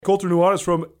Colter Nuanez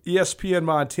from ESPN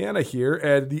Montana here,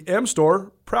 and the M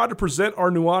Store, proud to present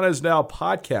our Nuanez Now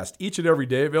podcast each and every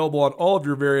day, available on all of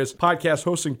your various podcast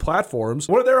hosting platforms.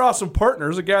 One of their awesome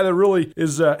partners, a guy that really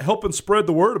is helping spread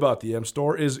the word about the M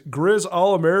Store, is Griz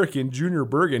All-American Junior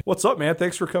Bergen. What's up, man?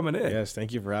 Thanks for coming in. Yes,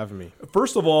 thank you for having me.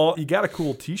 First of all, you got a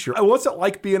cool t-shirt. What's it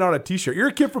like being on a t-shirt? You're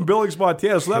a kid from Billings,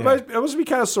 Montana, so that must be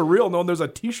kind of surreal knowing there's a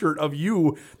t-shirt of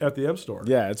you at the M Store.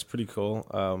 Yeah, it's pretty cool.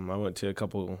 I went to a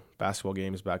couple basketball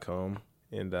games back home,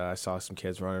 and I saw some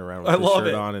kids running around with the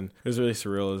shirt on, and it was really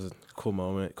surreal. It was a cool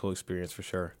moment, cool experience for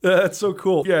sure. That's so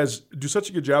cool. You guys do such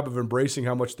a good job of embracing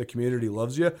how much the community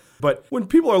loves you. But when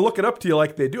people are looking up to you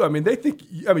like they do, they think,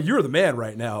 you're the man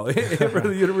right now for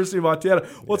the University of Montana.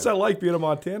 What's that like being a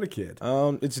Montana kid?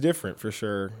 It's different for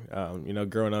sure.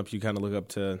 Growing up, you kind of look up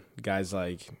to guys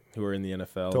like who are in the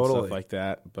NFL and stuff like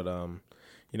that. But,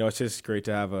 it's just great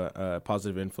to have a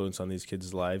positive influence on these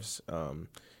kids' lives.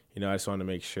 I just want to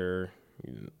make sure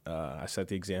I set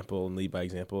the example and lead by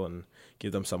example and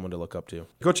give them someone to look up to.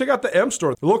 Go check out the M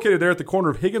Store. They're located there at the corner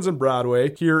of Higgins and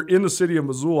Broadway here in the city of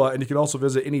Missoula, and you can also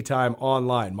visit anytime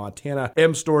online,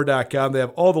 montanamstore.com. They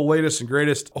have all the latest and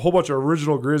greatest, a whole bunch of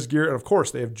original Griz gear, and of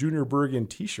course, they have Junior Bergen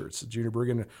t-shirts. Junior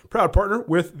Bergen, proud partner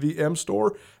with the M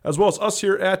Store, as well as us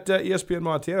here at ESPN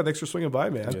Montana. Thanks for swinging by,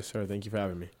 man. Yes, sir. Thank you for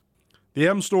having me. The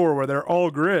M Store, where they're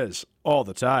all Griz all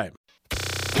the time.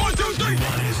 1, 2, 3.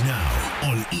 Nuanez Now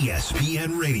on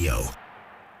ESPN Radio.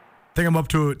 I think I'm up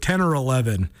to 10 or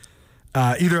 11,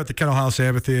 either at the Kettle House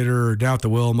Amphitheater or down at the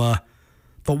Wilma.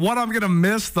 The one I'm going to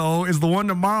miss, though, is the one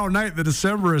tomorrow night. The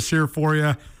Decemberists here for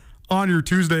you on your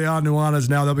Tuesday on Nuanez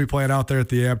Now. They'll be playing out there at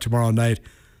the Amp tomorrow night.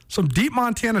 Some deep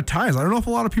Montana ties. I don't know if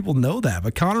a lot of people know that,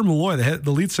 but Connor Malloy,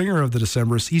 the lead singer of the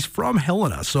Decemberists, he's from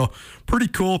Helena. So pretty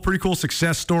cool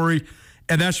success story.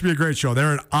 And that should be a great show.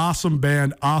 They're an awesome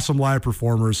band, awesome live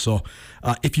performers. So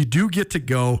if you do get to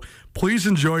go, please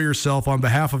enjoy yourself on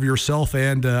behalf of yourself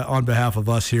and on behalf of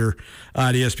us here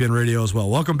at ESPN Radio as well.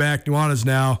 Welcome back, Nuanez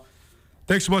Now.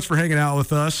 Thanks so much for hanging out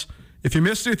with us. If you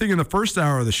missed anything in the first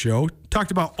hour of the show,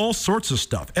 talked about all sorts of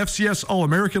stuff. FCS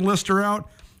All-American list are out.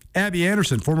 Abby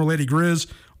Anderson, former Lady Griz,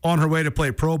 on her way to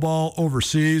play pro ball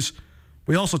overseas.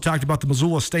 We also talked about the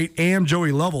Missoula State and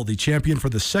Joey Lovell, the champion for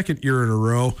the second year in a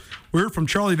row. We heard from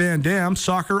Charlie Van Dam,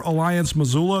 Soccer Alliance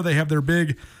Missoula. They have their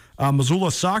big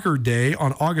Missoula Soccer Day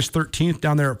on August 13th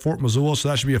down there at Fort Missoula, so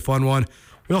that should be a fun one.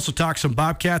 We also talked some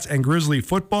Bobcats and Grizzly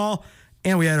football,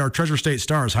 and we had our Treasure State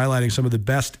Stars highlighting some of the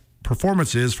best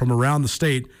performances from around the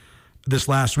state this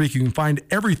last week. You can find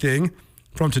everything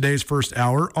from today's first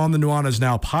hour on the Nuanez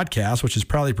Now podcast, which is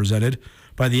proudly presented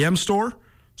by the M Store,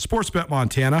 Sportsbet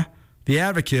Montana, the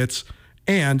Advocates,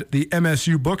 and the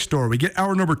MSU Bookstore. We get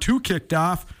hour number 2 kicked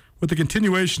off with the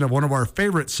continuation of one of our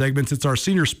favorite segments. It's our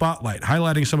Senior Spotlight,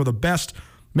 highlighting some of the best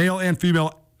male and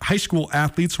female high school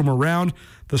athletes from around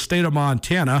the state of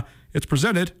Montana. It's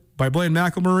presented by Blaine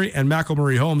McElmurray and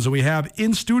McElmurray Homes, and we have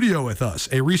in studio with us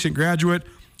a recent graduate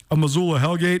of Missoula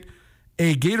Hellgate,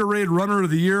 a Gatorade Runner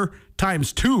of the Year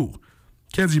 ×2,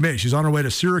 Kensey May. She's on her way to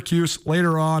Syracuse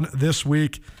later on this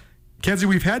week. Kensey,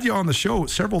 we've had you on the show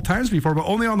several times before, but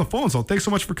only on the phone, so thanks so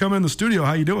much for coming in the studio.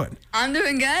 How you doing? I'm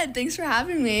doing good. Thanks for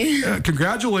having me.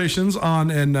 Congratulations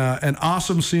on an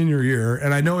awesome senior year.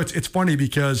 And I know it's funny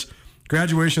because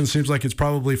graduation seems like it's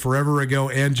probably forever ago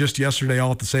and just yesterday all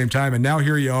at the same time. And now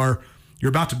here you are. You're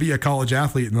about to be a college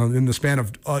athlete in the span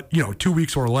of 2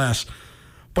 weeks or less.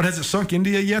 But has it sunk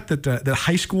into you yet that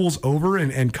high school's over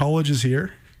and college is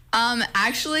here?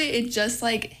 Actually, it just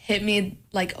hit me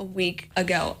a week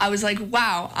ago. I was like,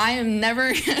 wow, I am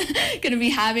never going to be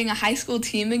having a high school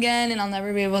team again, and I'll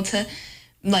never be able to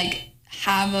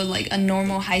have a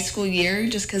normal high school year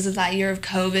just because of that year of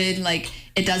COVID.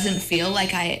 It doesn't feel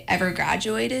like I ever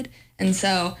graduated. And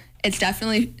so it's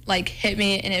definitely hit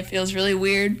me, and it feels really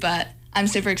weird, but I'm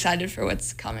super excited for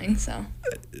what's coming. So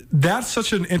that's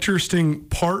such an interesting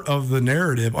part of the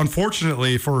narrative.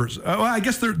 Unfortunately, I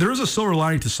guess there is a silver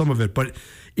lining to some of it, but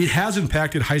it has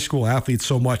impacted high school athletes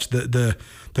so much. The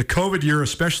COVID year,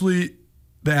 especially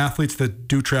the athletes that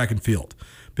do track and field,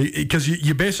 because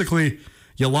you basically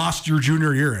lost your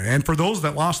junior year, and for those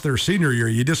that lost their senior year,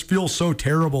 you just feel so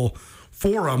terrible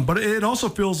for them. But it also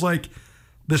feels like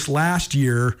this last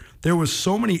year, there was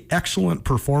so many excellent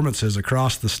performances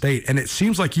across the state, and it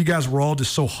seems like you guys were all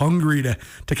just so hungry to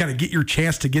kind of get your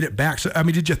chance to get it back. So,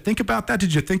 did you think about that?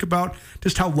 Did you think about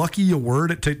just how lucky you were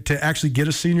to actually get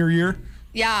a senior year?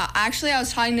 Yeah, actually, I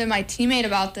was talking to my teammate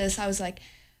about this.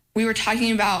 We were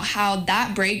talking about how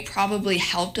that break probably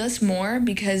helped us more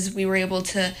because we were able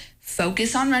to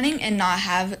focus on running and not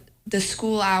have the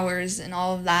school hours and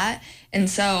all of that. And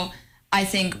so I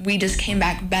think we just came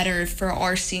back better for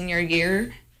our senior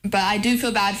year. But I do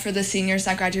feel bad for the seniors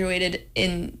that graduated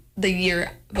in the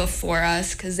year before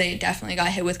us because they definitely got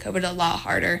hit with COVID a lot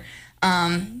harder.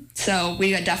 So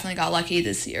we definitely got lucky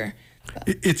this year.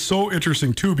 It's so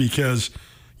interesting, too, because,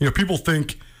 people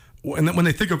think, when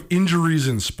they think of injuries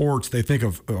in sports, they think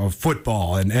of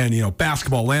football and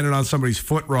basketball landing on somebody's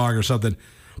foot wrong or something.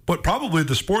 But probably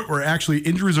the sport where actually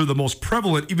injuries are the most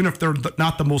prevalent, even if they're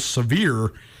not the most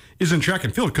severe, is in track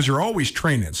and field because you're always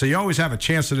training. So you always have a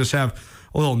chance to just have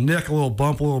a little nick, a little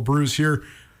bump, a little bruise here.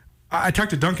 I talked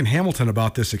to Duncan Hamilton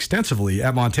about this extensively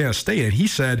at Montana State, and he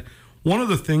said one of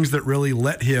the things that really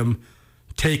let him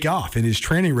take off in his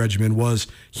training regimen was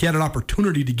he had an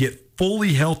opportunity to get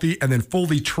fully healthy and then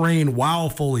fully train while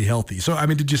fully healthy. So,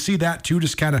 did you see that too?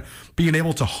 Just kind of being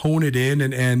able to hone it in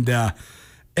and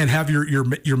have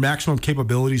your maximum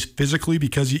capabilities physically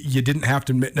because you didn't have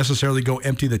to necessarily go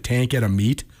empty the tank at a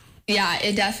meet? Yeah,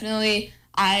 it definitely.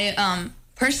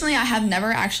 Personally, I have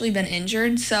never actually been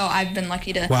injured, so I've been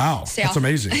lucky to stay off. That's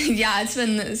amazing. Yeah, it's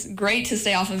been great to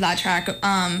stay off of that track.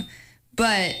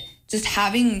 But just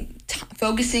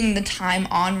focusing the time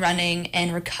on running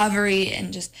and recovery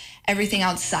and just everything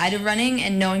outside of running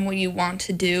and knowing what you want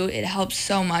to do, it helps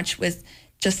so much with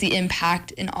just the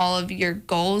impact in all of your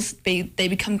goals. They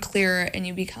become clearer and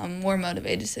you become more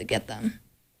motivated to get them.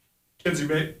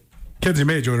 Kensey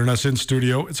May joining us in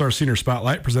studio. It's our Senior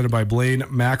Spotlight presented by Blaine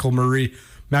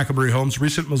McElmurray Homes,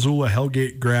 recent Missoula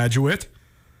Hellgate graduate,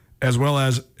 as well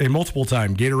as a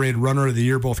multiple-time Gatorade Runner of the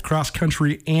Year, both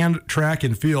cross-country and track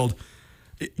and field.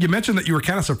 You mentioned that you were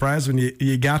kind of surprised when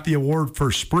you got the award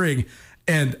for spring,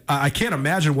 and I can't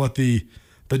imagine what the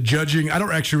judging, I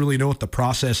don't actually really know what the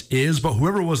process is, but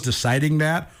whoever was deciding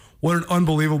that, what an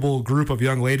unbelievable group of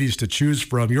young ladies to choose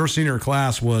from. Your senior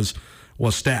class was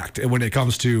stacked when it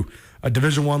comes to a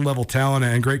Division I level talent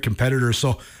and great competitors.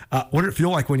 So what did it feel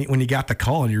like when you got the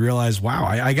call and you realized, wow,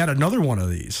 I got another one of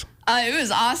these? It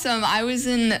was awesome. I was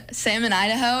in Salmon,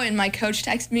 Idaho, and my coach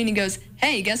texted me and he goes,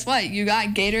 hey, guess what? You got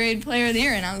Gatorade Player of the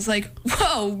Year. And I was like,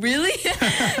 whoa, really?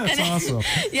 That's awesome.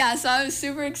 Yeah, so I was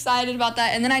super excited about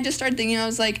that. And then I just started thinking, I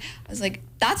was like,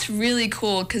 that's really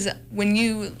cool because when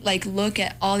you look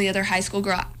at all the other high school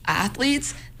girl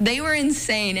athletes, they were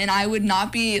insane. And I would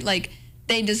not be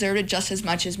they deserved it just as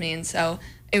much as me. And so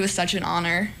it was such an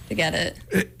honor to get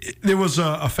it. There was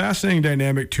a fascinating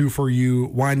dynamic, too, for you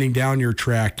winding down your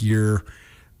track year,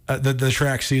 the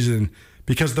track season,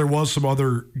 because there was some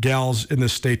other gals in the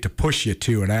state to push you,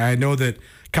 too. And I know that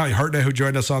Kylie Hartnett, who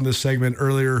joined us on this segment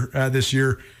earlier this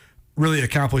year, really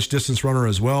accomplished distance runner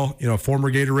as well.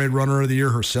 Former Gatorade Runner of the Year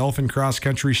herself in cross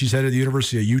country. She's headed to the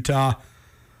University of Utah.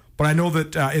 But I know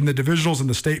that in the divisionals and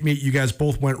the state meet, you guys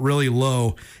both went really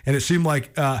low. And it seemed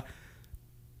like,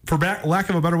 for lack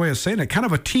of a better way of saying it, kind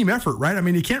of a team effort, right?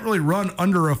 You can't really run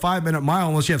under a 5-minute mile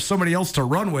unless you have somebody else to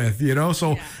run with,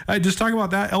 So just talk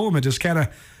about that element, just kind of,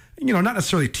 not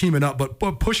necessarily teaming up,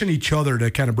 but pushing each other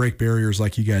to kind of break barriers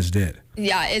like you guys did.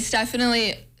 Yeah, it's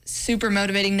definitely super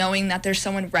motivating knowing that there's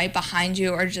someone right behind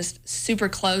you or just super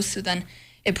close. So then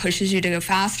it pushes you to go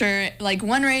faster.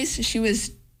 One race, she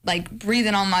was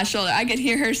breathing on my shoulder. I could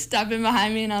hear her stepping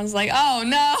behind me and I was like, oh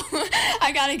no,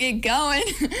 I gotta get going.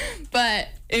 But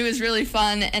it was really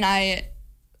fun and I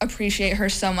appreciate her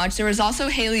so much. There was also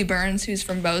Haley Burns, who's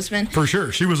from Bozeman. For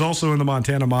sure. She was also in the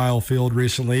Montana Mile field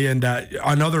recently and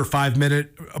another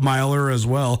 5-minute miler as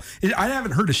well. I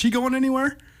haven't heard, is she going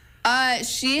anywhere?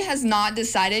 She has not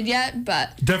decided yet,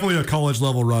 but definitely a college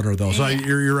level runner though. So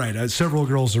you're right. Several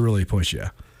girls to really push you.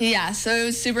 Yeah, so it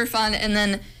was super fun. And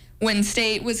then when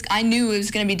state was, I knew it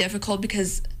was going to be difficult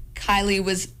because Kylie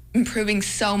was improving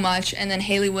so much and then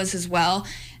Haley was as well.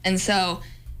 And so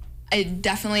I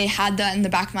definitely had that in the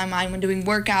back of my mind when doing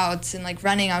workouts and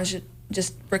running. I was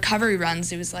just recovery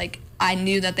runs. It was I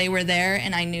knew that they were there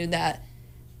and I knew that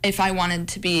if I wanted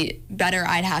to be better,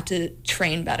 I'd have to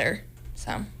train better.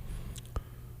 So.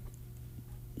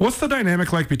 What's the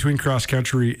dynamic like between cross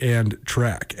country and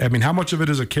track? How much of it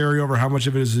is a carryover? How much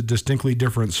of it is a distinctly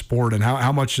different sport? And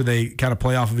how much do they kind of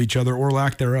play off of each other or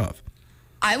lack thereof?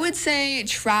 I would say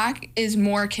track is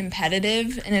more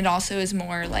competitive and it also is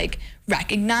more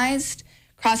recognized.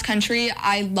 Cross country,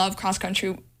 I love cross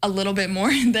country a little bit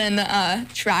more than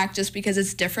track just because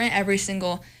it's different every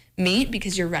single meet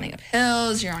because you're running up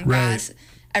hills, you're on grass,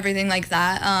 everything like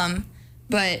that.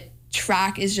 But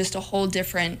track is just a whole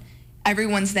different,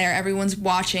 everyone's there, everyone's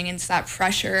watching, and it's that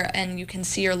pressure and you can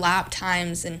see your lap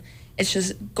times and it's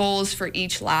just goals for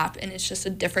each lap and it's just a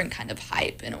different kind of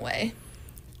hype in a way.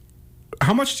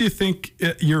 How much do you think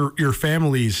your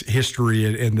family's history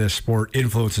in this sport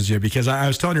influences you? Because I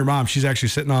was telling your mom, she's actually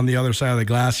sitting on the other side of the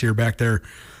glass here back there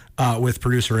with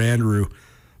producer Andrew.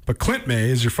 But Clint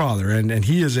May is your father, and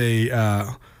he is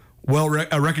a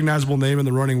recognizable name in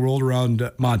the running world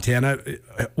around Montana.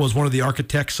 Was one of the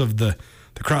architects of the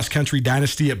cross-country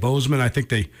dynasty at Bozeman. I think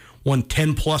they won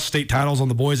 10-plus state titles on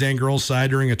the boys and girls side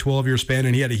during a 12-year span,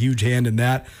 and he had a huge hand in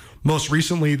that. Most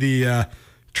recently, the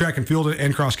track and field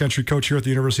and cross-country coach here at the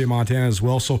University of Montana as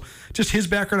well. So just his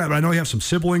background. I know you have some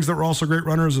siblings that were also great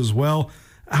runners as well.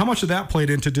 How much of that played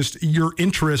into just your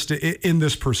interest in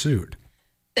this pursuit?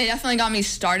 They definitely got me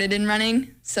started in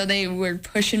running. So they were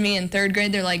pushing me in third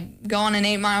grade. They're like, go on an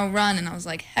 8-mile run. And I was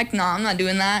like, heck no, I'm not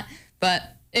doing that. But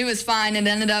it was fine. It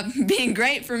ended up being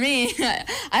great for me.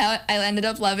 I ended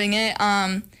up loving it.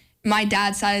 My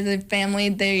dad's side of the family,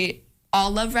 they all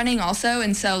love running also,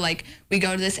 and so like we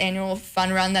go to this annual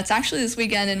fun run that's actually this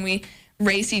weekend, and we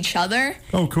race each other.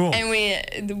 Oh, cool. And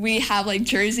we have like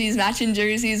jerseys, matching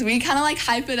jerseys. We kind of like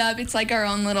hype it up. It's like our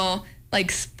own little like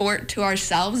sport to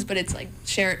ourselves, but it's like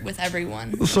share it with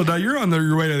everyone. So now you're on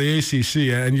your way to the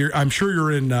ACC, and I'm sure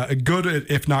you're in good,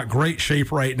 if not great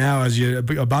shape right now as you're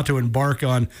about to embark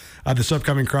on this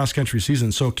upcoming cross-country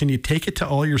season. So can you take it to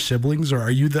all your siblings, or are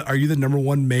you the number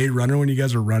one made runner when you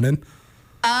guys are running?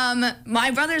 My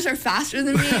brothers are faster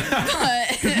than me,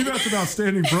 but you got some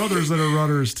outstanding brothers that are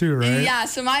runners too, right? Yeah,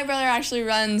 so my brother actually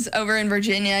runs over in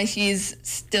Virginia. He's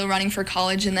still running for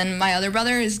college, and then my other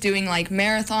brother is doing like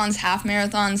marathons, half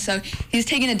marathons. So he's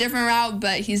taking a different route,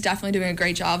 but he's definitely doing a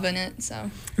great job in it. So,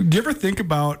 do you ever think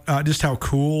about just how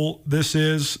cool this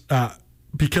is?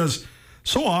 Because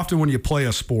so often when you play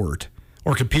a sport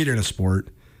or compete in a sport,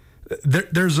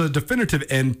 there's a definitive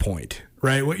end point,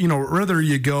 right? You know, whether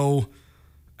you go.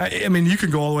 I mean, you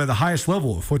can go all the way to the highest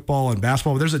level of football and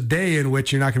basketball, but there's a day in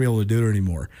which you're not going to be able to do it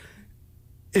anymore.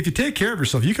 If you take care of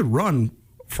yourself, you can run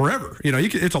forever. You know,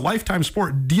 it's a lifetime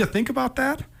sport. Do you think about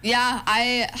that?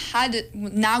 Yeah,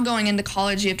 now going into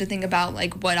college, you have to think about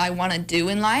like what I want to do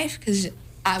in life, because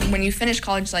when you finish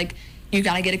college, like you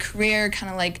got to get a career,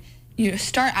 kind of like you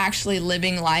start actually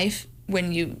living life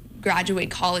when you graduate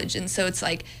college. And so it's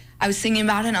like, I was thinking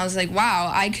about it and I was like,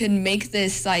 wow, I could make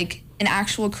this like an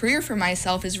actual career for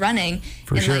myself is running.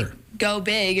 For sure. Like go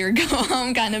big or go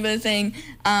home kind of a thing.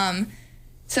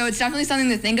 So it's definitely something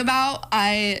to think about.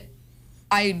 I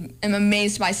am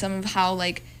amazed by some of how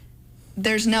like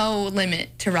there's no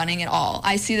limit to running at all.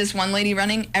 I see this one lady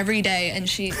running every day, and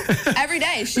she's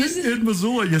in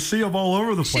Missoula. You see them all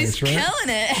over the place, she's right? Killing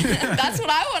it. That's what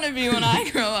I want to be when I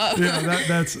grow up. Yeah,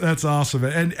 that's awesome.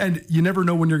 And you never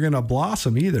know when you're going to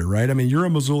blossom either, right? I mean, you're a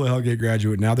Missoula Hellgate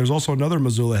graduate now. There's also another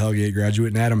Missoula Hellgate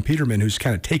graduate, Adam Peterman, who's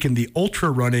kind of taken the ultra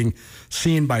running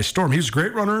scene by storm. He was a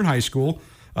great runner in high school.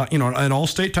 An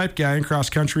all-state type guy in cross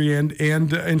country and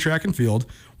in track and field.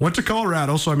 Went to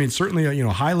Colorado, so I mean, certainly a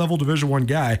high-level Division I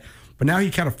guy. But now he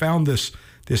kind of found this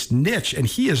niche, and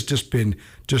he has just been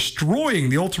destroying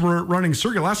the ultimate running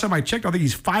circuit. Last time I checked, I think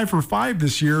he's 5 for 5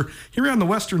 this year. He ran the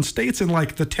Western States in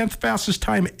like the 10th fastest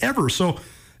time ever. So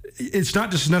it's not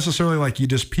just necessarily like you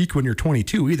just peak when you're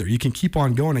 22 either. You can keep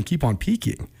on going and keep on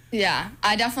peaking. Yeah,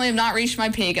 I definitely have not reached my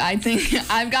peak. I think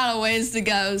I've got a ways to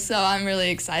go, so I'm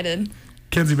really excited.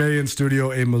 Kensey May in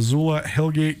studio, a Missoula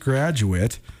Hellgate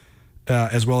graduate,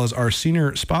 as well as our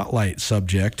senior spotlight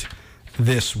subject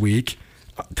this week.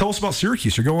 Tell us about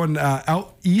Syracuse. You're going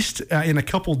out east in a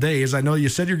couple days. I know you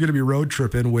said you're going to be road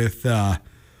tripping with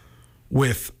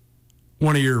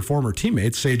one of your former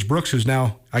teammates, Sage Brooks, who's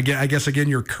now, I guess, again,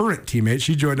 your current teammate.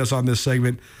 She joined us on this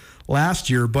segment last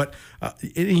year. But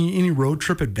any road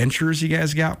trip adventures you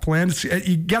guys got planned?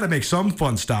 You got to make some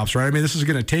fun stops, right? I mean, this is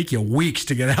going to take you weeks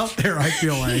to get out there, I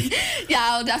feel like.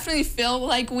 Yeah, it'll definitely feel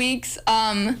like weeks.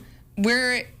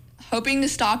 We're hoping to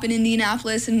stop in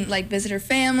Indianapolis and like visit her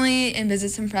family and visit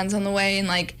some friends on the way and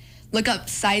like look up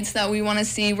sites that we want to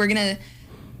see. We're going to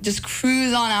just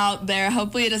cruise on out there.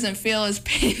 Hopefully it doesn't feel as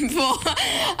painful.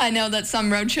 I know that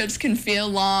some road trips can feel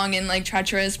long and like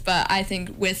treacherous, but I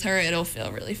think with her it'll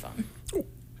feel really fun.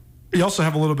 You also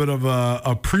have a little bit of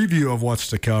a preview of what's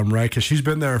to come, right? Because she's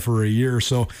been there for a year.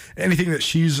 So anything that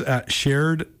she's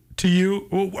shared to you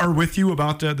or with you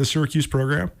about the Syracuse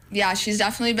program? Yeah, she's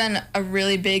definitely been a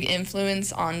really big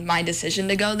influence on my decision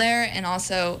to go there. And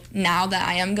also now that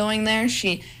I am going there,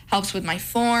 she helps with my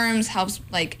forms, helps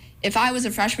like if I was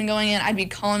a freshman going in, I'd be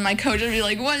calling my coach and be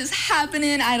like, what is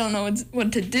happening? I don't know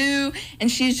what to do.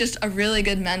 And she's just a really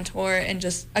good mentor and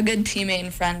just a good teammate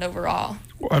and friend overall.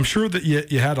 Well, I'm sure that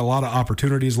you had a lot of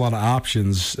opportunities, a lot of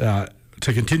options to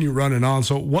continue running on.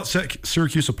 So what set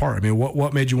Syracuse apart? I mean,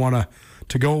 what made you want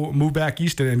to go move back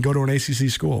east and go to an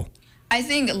ACC school? I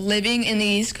think living in the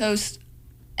East Coast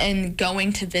and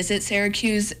going to visit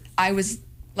Syracuse, I was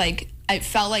like, it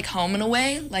felt like home in a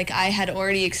way. Like I had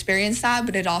already experienced that,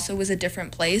 but it also was a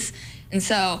different place. And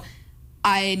so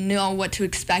I know what to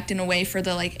expect in a way for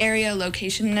the like area,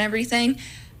 location, and everything.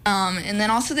 And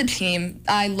then also the team.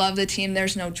 I love the team.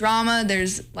 There's no drama.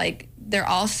 They're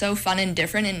all so fun and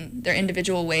different in their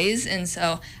individual ways. And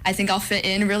so I think I'll fit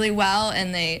in really well,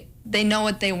 and they know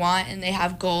what they want, and they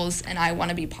have goals, and I want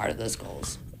to be part of those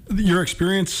goals. Your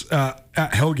experience at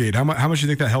Hellgate, how much do you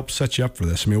think that helped set you up for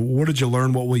this? I mean, what did you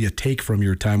learn? What will you take from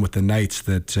your time with the Knights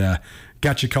that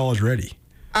got you college ready?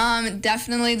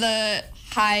 Definitely the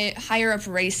higher up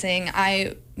racing.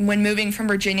 When moving from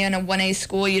Virginia in a 1A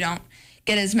school, you don't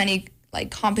get as many like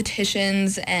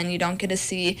competitions, and you don't get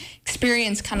to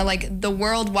experience kind of like the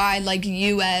worldwide like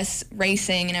U.S.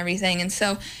 racing and everything. And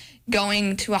so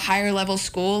going to a higher level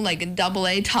school, like a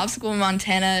AA top school in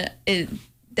Montana, it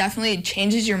definitely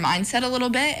changes your mindset a little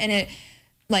bit, and it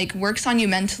like works on you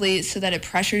mentally so that it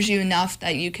pressures you enough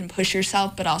that you can push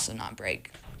yourself but also not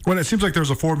break. Well, it seems like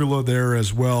there's a formula there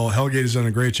as well. Hellgate has done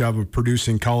a great job of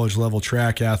producing college-level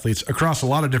track athletes across a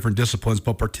lot of different disciplines,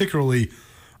 but particularly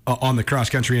on the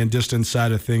cross-country and distance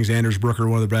side of things. Anders Brooker,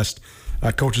 one of the best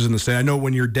coaches in the state. I know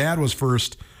when your dad was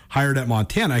first hired at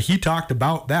Montana, he talked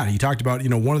about that. He talked about,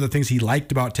 one of the things he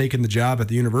liked about taking the job at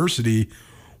the university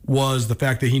was the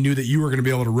fact that he knew that you were going to be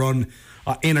able to run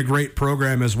in a great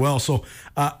program as well. So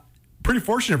pretty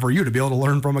fortunate for you to be able to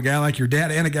learn from a guy like your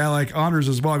dad and a guy like Anders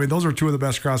as well. I mean, those are two of the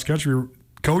best cross-country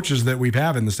coaches that we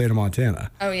have in the state of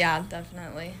Montana. Oh, yeah,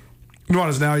 definitely.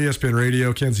 Nuanez now, ESPN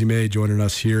Radio. Kensey May joining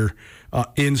us here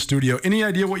in studio. Any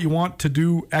idea what you want to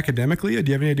do academically?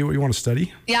 Do you have any idea what you want to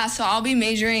study? Yeah, so I'll be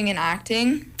majoring in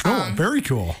acting. Oh, very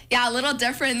cool. Yeah, a little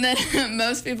different than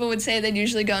most people would say. They'd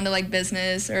usually go into like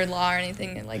business or law or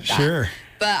anything like that. Sure.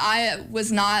 But I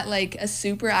was not like a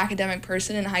super academic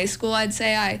person in high school. I'd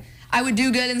say I would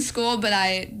do good in school, but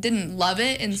I didn't love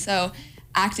it. And so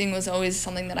acting was always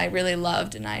something that I really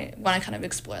loved, and I want to kind of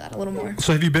explore that a little more.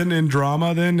 So have you been in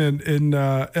drama then at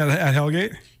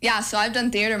Hellgate? Yeah, so I've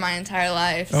done theater my entire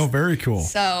life. Oh, very cool.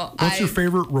 So what's your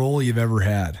favorite role you've ever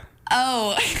had?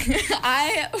 Oh,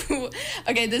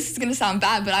 okay, this is going to sound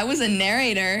bad, but I was a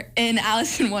narrator in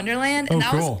Alice in Wonderland. And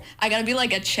cool. I got to be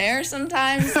like a chair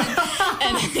sometimes,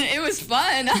 and it was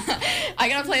fun. I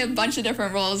got to play a bunch of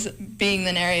different roles being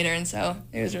the narrator, and so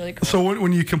it was really cool. So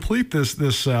when you complete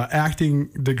this acting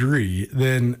degree,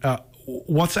 then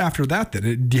what's after that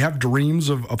then? Do you have dreams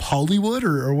of Hollywood,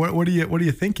 or what are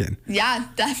you thinking? Yeah,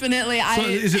 definitely. So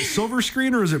is it silver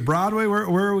screen or is it Broadway? Where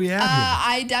are we at here?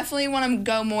 I definitely want to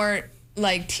go more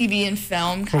like TV and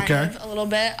film kind of a little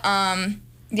bit.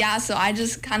 Yeah, so I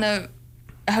just kind of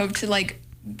hope to like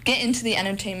get into the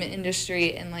entertainment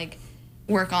industry and like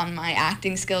work on my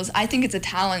acting skills. I think it's a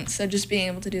talent, so just being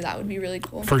able to do that would be really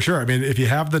cool. For sure. I mean, if you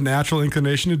have the natural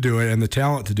inclination to do it and the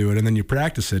talent to do it, and then you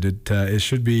practice it, it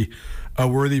should be a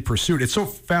worthy pursuit. It's so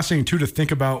fascinating too to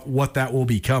think about what that will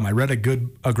become. I read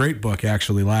a great book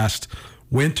actually last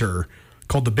winter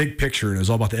called The Big Picture, and it was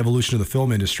all about the evolution of the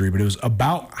film industry, but it was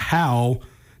about how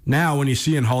now when you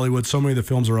see in Hollywood, so many of the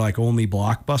films are like only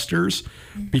blockbusters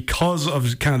because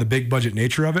of kind of the big budget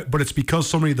nature of it, but it's because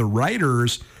so many of the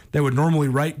writers that would normally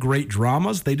write great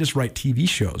dramas, they just write TV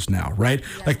shows now, right?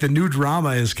 Yeah. Like the new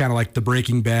drama is kind of like the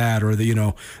Breaking Bad or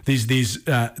the,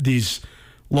 these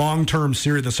long-term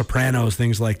series, The Sopranos,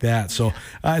 things like that. So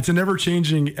it's a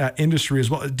never-changing industry as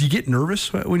well. Do you get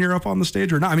nervous when you're up on the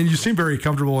stage or not? I mean, you seem very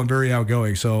comfortable and very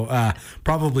outgoing, so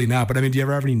probably not. But I mean, do you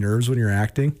ever have any nerves when you're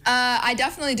acting? I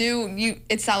definitely do.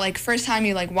 It's that like first time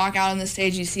you like walk out on the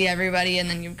stage, you see everybody, and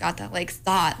then you've got that like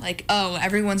thought like, oh,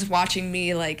 everyone's watching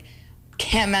me, like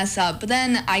can't mess up. But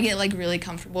then I get like really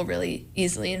comfortable really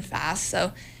easily and fast.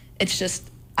 So it's just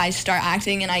I start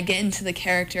acting and I get into the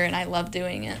character and I love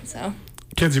doing it. So.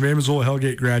 Kensey May, Missoula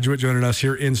Hellgate graduate, joining us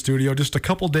here in studio just a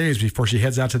couple days before she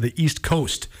heads out to the East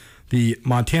Coast. The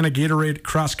Montana Gatorade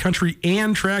cross country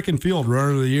and track and field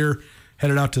runner of the year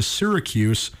headed out to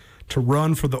Syracuse to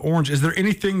run for the Orange. Is there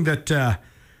anything that,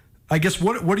 I guess,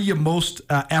 what are you most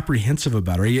apprehensive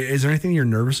about? Is there anything you're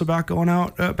nervous about going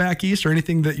out back east, or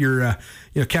anything that you're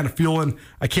kind of feeling,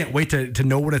 I can't wait to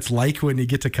know what it's like when you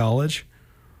get to college?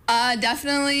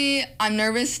 Definitely, I'm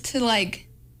nervous to like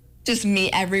just meet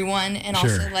everyone and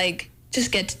also like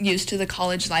just get used to the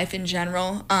college life in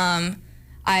general. I'm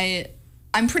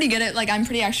pretty good at I'm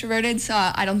pretty extroverted, so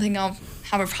I don't think I'll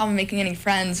have a problem making any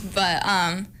friends, but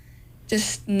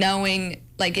just knowing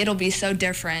like it'll be so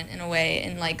different in a way,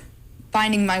 and like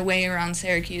finding my way around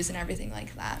Syracuse and everything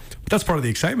like that. But that's part of the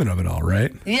excitement of it all,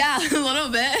 right? Yeah, a little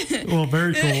bit. Well,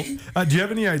 very cool. Do you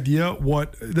have any idea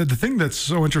what the thing that's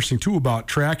so interesting too about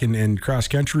track and cross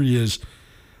country is?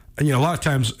 A lot of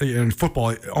times in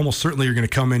football, almost certainly you're going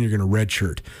to come in, you're going to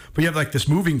redshirt. But you have like this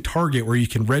moving target where you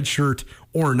can redshirt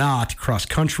or not, cross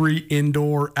country,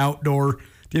 indoor, outdoor.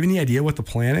 Do you have any idea what the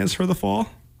plan is for the fall?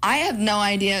 I have no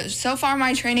idea. So far,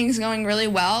 my training is going really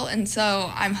well, and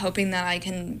so I'm hoping that I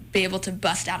can be able to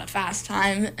bust out a fast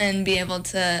time and be able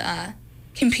to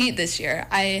compete this year.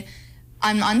 I'm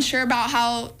unsure about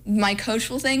how my coach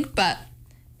will think, but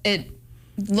it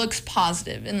looks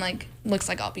positive and looks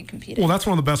like I'll be competing. Well, that's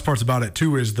one of the best parts about it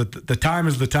too, is that the time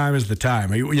is the time is the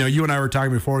time. You and I were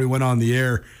talking before we went on the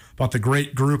air about the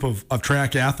great group of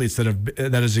track athletes that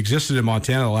has existed in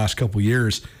Montana the last couple of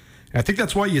years. And I think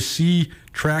that's why you see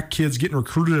track kids getting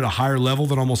recruited at a higher level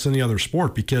than almost any other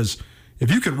sport, because if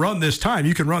you can run this time,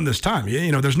 you can run this time.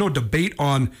 There's no debate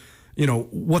on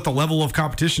what the level of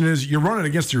competition is. You're running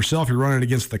against yourself. You're running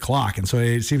against the clock. And so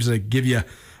it seems to give you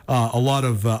a lot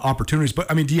of opportunities. But,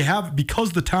 do you have,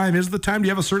 because the time is the time, do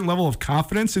you have a certain level of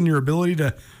confidence in your ability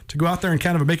to go out there and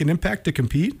kind of make an impact to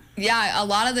compete? Yeah, a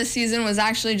lot of the season was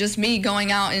actually just me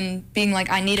going out and being like,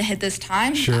 I need to hit this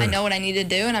time. Sure. I know what I need to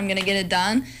do, and I'm going to get it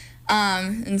done.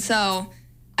 And so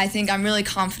I think I'm really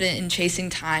confident in chasing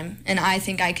time, and I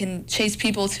think I can chase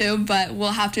people too, but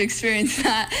we'll have to experience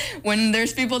that when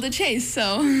there's people to chase.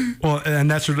 So, well,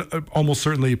 and that should almost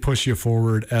certainly push you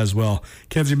forward as well.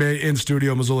 Kensey May in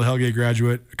studio, Missoula Hellgate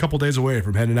graduate, a couple days away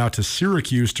from heading out to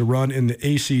Syracuse to run in the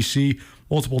ACC,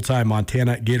 multiple-time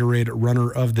Montana Gatorade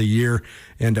Runner of the Year,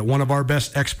 and one of our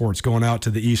best exports going out to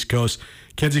the East Coast.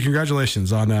 Kensey,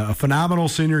 congratulations on a phenomenal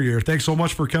senior year. Thanks so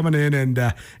much for coming in and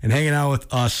hanging out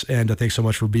with us, and thanks so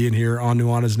much for being here on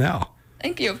Nuanez Now.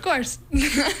 Thank you, of course.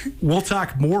 We'll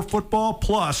talk more football,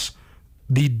 plus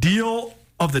the deal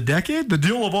of the decade, the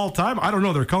deal of all time. I don't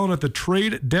know. They're calling it the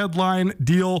trade deadline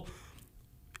deal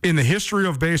in the history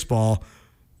of baseball.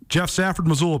 Geoff Safford,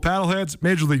 Missoula Paddleheads,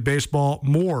 Major League Baseball,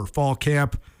 more fall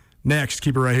camp next.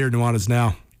 Keep it right here, Nuanez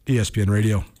Now, ESPN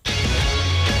Radio.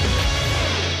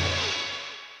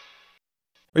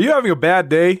 Are you having a bad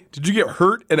day? Did you get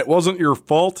hurt and it wasn't your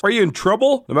fault? Are you in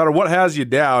trouble? No matter what has you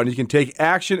down, you can take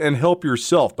action and help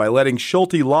yourself by letting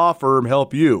Schulte Law Firm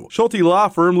help you. Schulte Law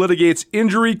Firm litigates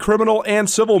injury, criminal, and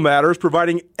civil matters,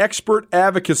 providing expert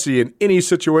advocacy in any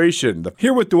situation.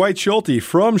 Here with Dwight Schulte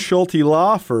from Schulte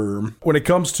Law Firm. When it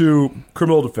comes to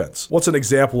criminal defense, what's an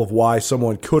example of why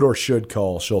someone could or should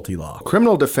call Schulte Law?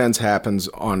 Criminal defense happens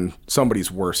on somebody's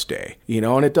worst day,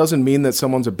 and it doesn't mean that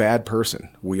someone's a bad person.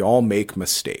 We all make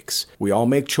mistakes. We all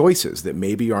make choices that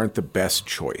maybe aren't the best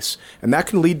choice, and that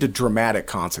can lead to dramatic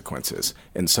consequences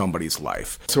in somebody's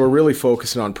life. So we're really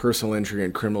focusing on personal injury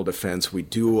and criminal defense. We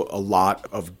do a lot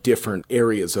of different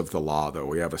areas of the law, though.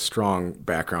 We have a strong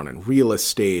background in real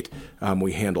estate.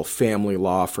 We handle family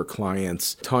law for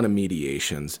clients, ton of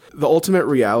mediations. The ultimate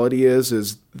reality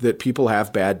is that people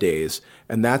have bad days,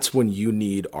 and that's when you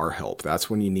need our help. That's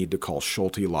when you need to call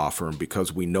Schulte Law Firm,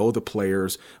 because we know the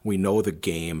players, we know the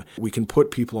game. We can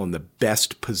put people in the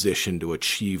best position to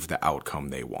achieve the outcome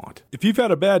they want. If you've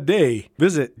had a bad day,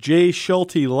 visit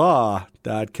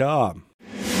jschultelaw.com.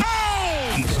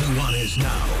 It's Nuanez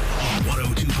Now on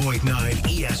 102.9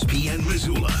 ESPN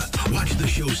Missoula. Watch the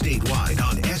show statewide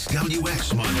on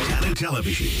SWX Montana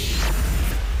Television.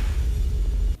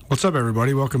 What's up,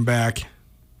 everybody? Welcome back.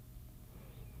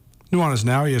 Nuanez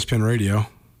Now, ESPN Radio.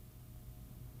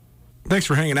 Thanks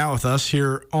for hanging out with us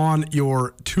here on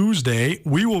your Tuesday.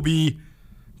 We will be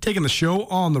taking the show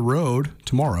on the road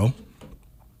tomorrow.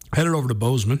 Headed over to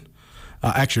Bozeman,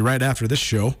 actually right after this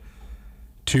show,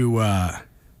 to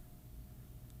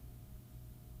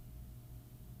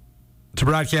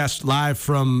broadcast live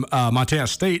from Montana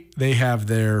State. They have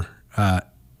their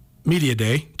media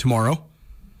day tomorrow.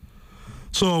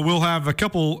 So we'll have a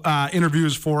couple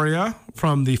interviews for you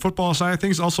from the football side of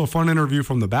things. Also a fun interview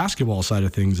from the basketball side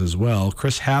of things as well.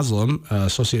 Chris Haslam,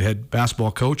 associate head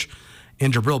basketball coach,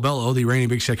 and Jabril Bello, the reigning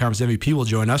Big Sky Conference MVP, will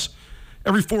join us.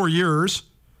 Every 4 years,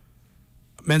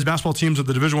 men's basketball teams at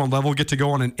the Division I level get to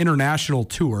go on an international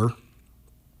tour.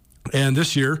 And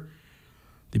this year,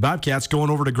 the Bobcats going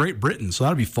over to Great Britain, so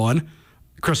that'll be fun.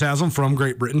 Chris Haslam from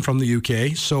Great Britain, from the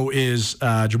UK. So is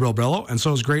Jabril Bello, and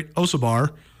so is Great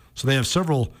Osabar. So they have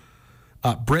several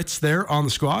Brits there on the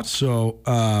squad. So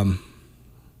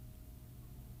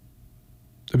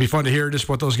it'd be fun to hear just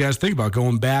what those guys think about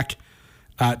going back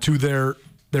to their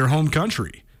home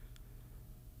country.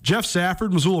 Geoff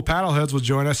Safford, Missoula Paddleheads, will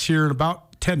join us here in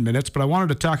about 10 minutes, but I wanted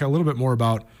to talk a little bit more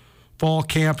about fall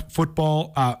camp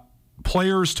football,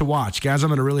 players to watch, guys I'm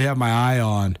going to really have my eye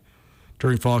on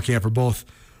during fall camp for both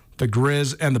the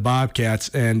Griz and the Bobcats.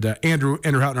 And Andrew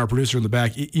Houghton, our producer in the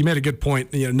back, he made a good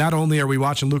point. Not only are we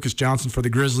watching Lucas Johnson for the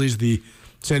Grizzlies, the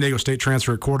San Diego State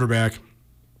transfer at quarterback,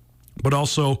 but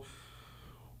also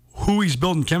who he's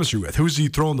building chemistry with. Who's he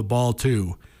throwing the ball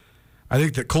to? I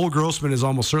think that Cole Grossman is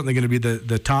almost certainly going to be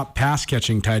the top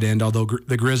pass-catching tight end, although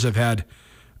the Griz have had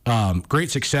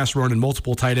great success running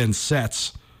multiple tight end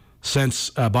sets since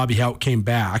Bobby Hought came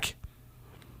back.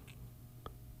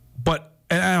 But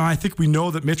I think we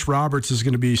know that Mitch Roberts is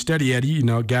going to be steady Eddie,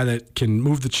 a guy that can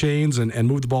move the chains and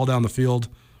move the ball down the field.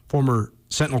 Former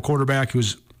Sentinel quarterback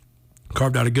who's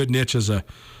carved out a good niche as a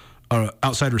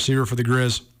outside receiver for the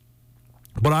Griz.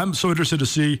 But I'm so interested to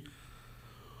see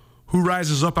who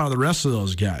rises up out of the rest of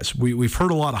those guys. We've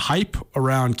heard a lot of hype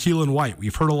around Keelan White.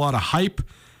 We've heard a lot of hype,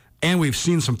 and we've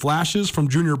seen some flashes from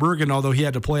Junior Bergen, although he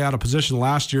had to play out of position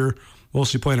last year,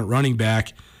 mostly playing at running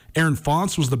back. Aaron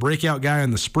Fonts was the breakout guy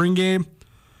in the spring game.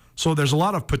 So there's a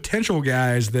lot of potential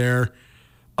guys there,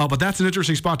 but that's an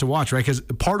interesting spot to watch, right? Because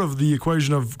part of the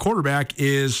equation of quarterback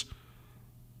is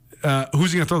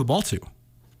who's he going to throw the ball to?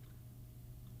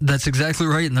 That's exactly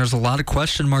right, and there's a lot of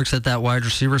question marks at that wide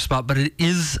receiver spot, but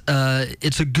it's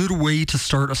a good way to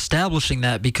start establishing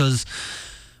that, because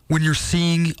when you're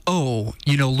seeing,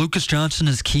 Lucas Johnson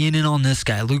is keying in on this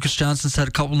guy. Lucas Johnson's had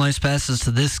a couple nice passes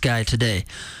to this guy today.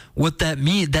 What that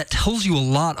means, that tells you a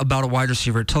lot about a wide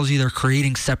receiver. It tells you they're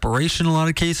creating separation in a lot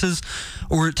of cases,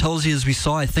 or it tells you, as we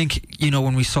saw, I think,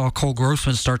 when we saw Cole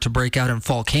Grossman start to break out in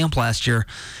fall camp last year,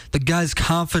 the guy's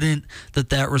confident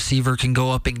that receiver can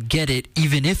go up and get it,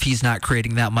 even if he's not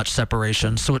creating that much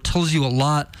separation. So it tells you a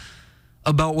lot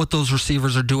about what those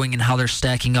receivers are doing and how they're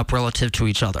stacking up relative to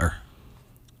each other.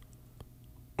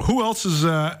 Who else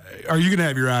are you going to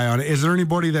have your eye on? Is there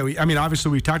anybody that obviously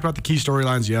we talked about the key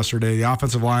storylines yesterday. The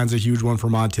offensive line's a huge one for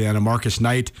Montana. Marcus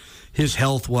Knight, his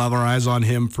health, we'll have our eyes on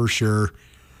him for sure.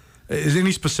 Is there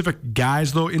any specific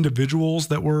guys, though, individuals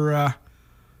that we're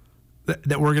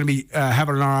going to be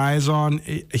having our eyes on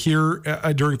here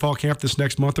during fall camp this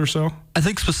next month or so? I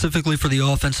think specifically for the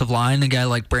offensive line, a guy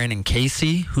like Brandon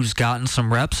Casey, who's gotten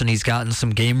some reps and he's gotten some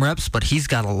game reps, but he's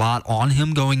got a lot on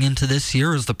him going into this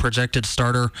year as the projected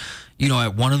starter,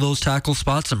 at one of those tackle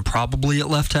spots and probably at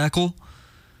left tackle.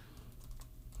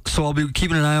 So I'll be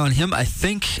keeping an eye on him. I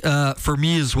think for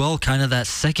me as well, kind of that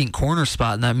second corner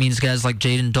spot, and that means guys like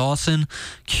Jaden Dawson.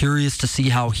 Curious to see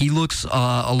how he looks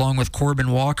along with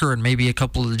Corbin Walker and maybe a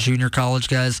couple of the junior college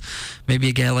guys, maybe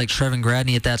a guy like Trevin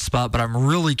Gradney at that spot. But I'm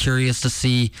really curious to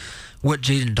see what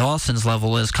Jaden Dawson's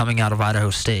level is coming out of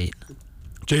Idaho State.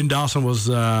 Jaden Dawson was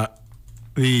one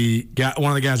of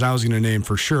the guys I was going to name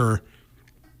for sure.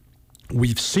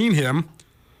 We've seen him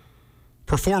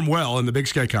perform well in the Big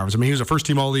Sky Conference. He was a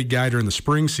first-team All-League guy during the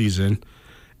spring season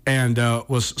and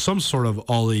was some sort of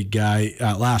All-League guy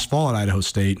last fall at Idaho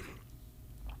State.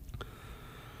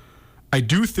 I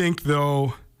do think,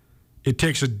 though, it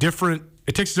takes a different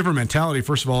mentality,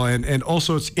 first of all, and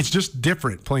also it's just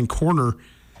different playing corner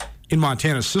in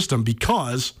Montana's system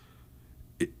because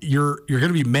you're going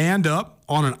to be manned up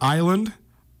on an island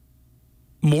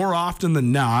more often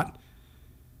than not.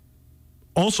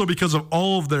 Also, because of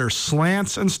all of their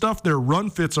slants and stuff, their run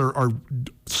fits are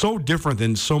so different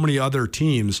than so many other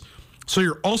teams. So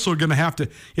you're also going to have to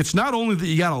 – it's not only that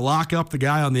you got to lock up the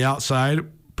guy on the outside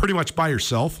pretty much by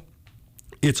yourself.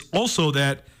 It's also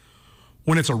that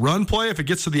when it's a run play, if it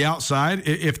gets to the outside,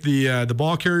 if the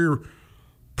ball carrier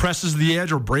presses the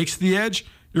edge or breaks the edge,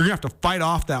 you're going to have to fight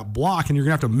off that block, and you're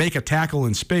going to have to make a tackle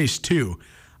in space too.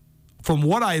 From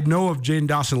what I know of Jaden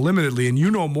Dawson limitedly, and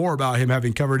you know more about him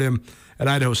having covered him at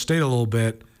Idaho State a little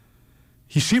bit,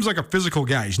 he seems like a physical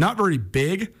guy. He's not very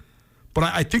big, but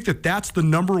I think that's the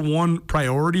number one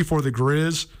priority for the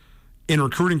Griz in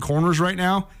recruiting corners right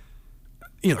now.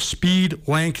 Speed,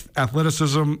 length,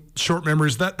 athleticism, short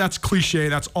memories, that's cliche.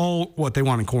 That's all what they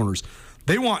want in corners.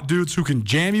 They want dudes who can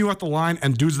jam you at the line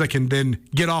and dudes that can then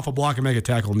get off a block and make a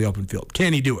tackle in the open field.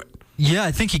 Can he do it? Yeah,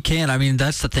 I think he can.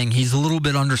 That's the thing. He's a little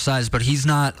bit undersized, but he's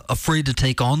not afraid to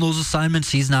take on those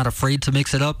assignments. He's not afraid to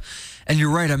mix it up. And you're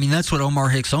right. That's what Omar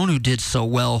Hicks-Onu did so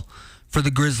well for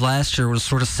the Griz last year, was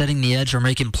sort of setting the edge or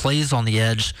making plays on the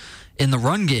edge in the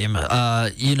run game,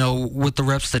 with the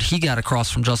reps that he got across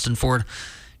from Justin Ford.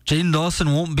 Jaden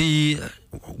Dawson won't be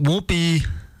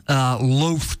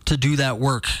loath to do that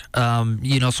work, so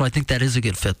I think that is a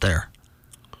good fit there.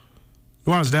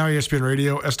 Nuanez Now, ESPN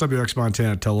Radio, SWX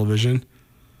Montana Television,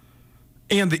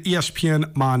 and the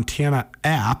ESPN Montana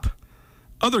app.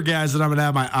 Other guys that I'm going to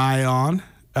have my eye on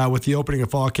with the opening of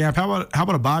fall camp. How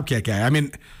about a Bobcat guy?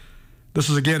 this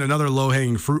is, again, another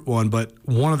low-hanging fruit one, but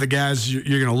one of the guys you're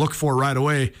going to look for right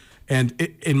away, and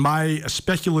in my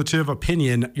speculative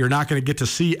opinion, you're not going to get to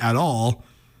see at all,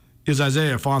 is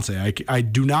Isaiah Ifanse. I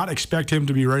do not expect him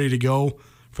to be ready to go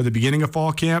for the beginning of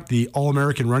fall camp, the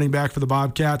All-American running back for the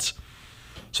Bobcats.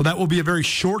 So that will be a very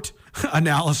short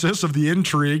analysis of the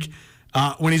intrigue.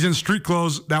 When he's in street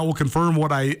clothes, that will confirm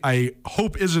what I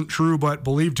hope isn't true but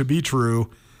believe to be true.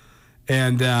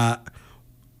 And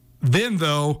then,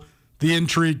 though, the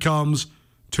intrigue comes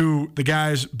to the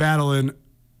guys battling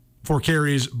for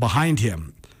carries behind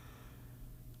him.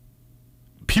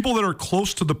 People that are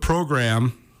close to the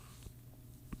program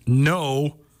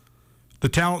know the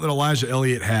talent that Elijah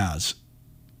Elliott has.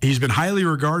 He's been highly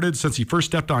regarded since he first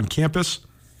stepped on campus.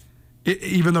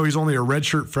 Even though he's only a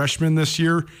redshirt freshman this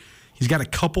year, he's got a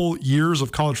couple years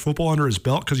of college football under his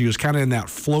belt because he was kind of in that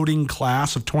floating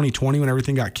class of 2020 when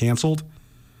everything got canceled.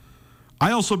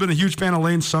 I also been a huge fan of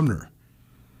Lane Sumner.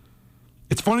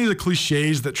 It's funny the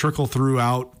cliches that trickle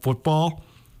throughout football,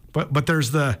 but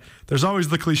there's always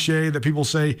the cliche that people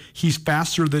say he's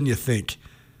faster than you think.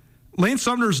 Lane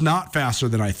Sumner's not faster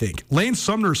than I think. Lane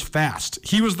Sumner's fast.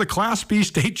 He was the Class B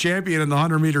state champion in the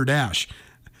 100-meter dash.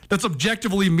 That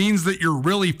objectively means that you're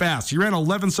really fast. He ran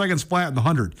 11 seconds flat in the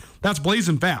 100. That's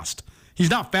blazing fast. He's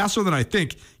not faster than I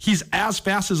think. He's as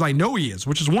fast as I know he is,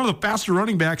 which is one of the faster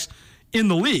running backs in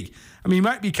the league. I mean, he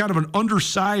might be kind of an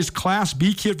undersized Class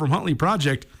B kid from Huntley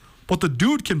Project, but the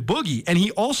dude can boogie, and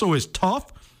he also is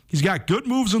tough. He's got good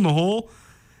moves in the hole.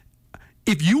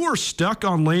 If you are stuck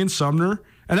on Lane Sumner,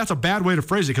 and that's a bad way to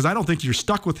phrase it because I don't think you're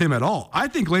stuck with him at all. I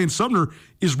think Lane Sumner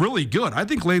is really good. I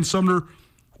think Lane Sumner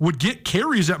would get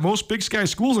carries at most Big Sky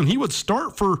schools, and he would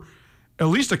start for at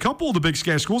least a couple of the Big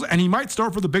Sky schools, and he might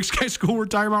start for the Big Sky school we're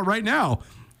talking about right now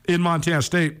in Montana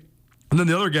State. And then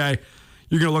the other guy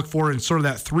you're going to look for in sort of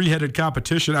that three-headed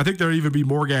competition, I think there'll even be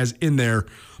more guys in there,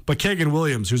 but Kagan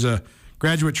Williams, who's a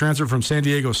graduate transfer from San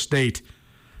Diego State,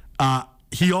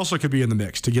 he also could be in the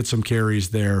mix to get some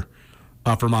carries there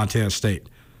for Montana State.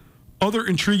 Other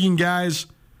intriguing guys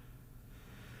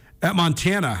at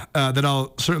Montana that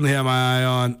I'll certainly have my eye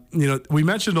on. You know, we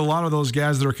mentioned a lot of those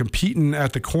guys that are competing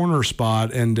at the corner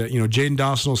spot, and Jaden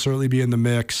Dawson will certainly be in the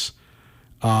mix.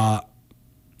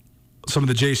 Some of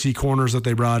the JC corners that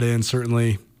they brought in,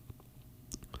 certainly.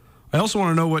 I also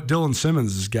want to know what Dylan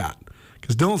Simmons has got,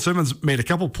 because Dylan Simmons made a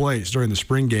couple plays during the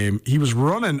spring game. He was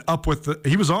running up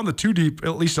he was on the two deep,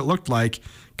 at least it looked like,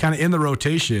 kind of in the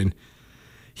rotation.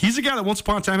 He's a guy that once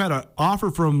upon a time had an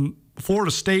offer from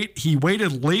Florida State. He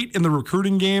waited late in the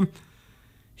recruiting game.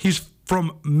 He's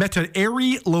from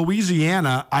Metairie,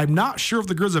 Louisiana. I'm not sure if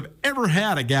the Griz have ever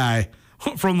had a guy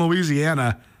from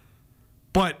Louisiana,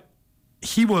 but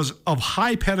he was of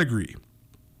high pedigree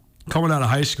coming out of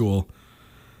high school.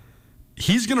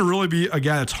 He's going to really be a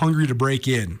guy that's hungry to break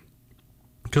in.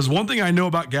 Because one thing I know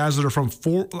about guys that are from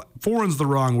foreign's the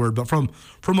wrong word, but from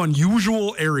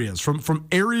unusual areas, from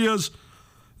areas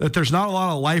that there's not a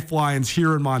lot of lifelines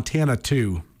here in Montana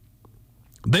too.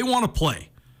 They want to play.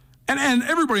 And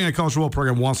everybody in a college football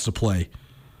program wants to play.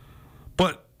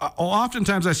 But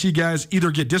oftentimes I see guys either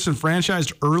get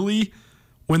disenfranchised early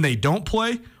when they don't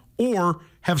play or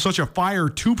have such a fire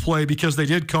to play because they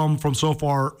did come from so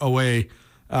far away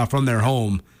from their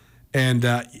home. And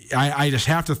I just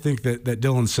have to think that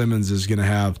Dylan Simmons is going to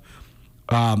have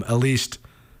at least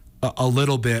a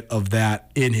little bit of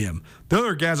that in him. The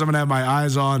other guys I'm going to have my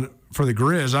eyes on for the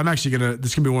Griz, this is going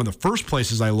to be one of the first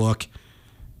places I look,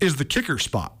 is the kicker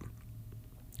spot.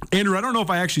 Andrew, I don't know if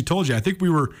I actually told you. I think we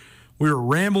were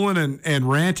rambling and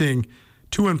ranting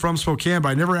to and from Spokane, but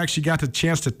I never actually got the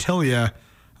chance to tell you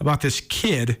about this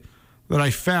kid that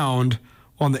I found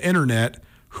on the internet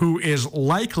who is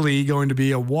likely going to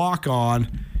be a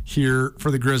walk-on here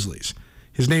for the Grizzlies.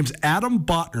 His name's Adam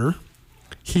Botner.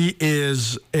 He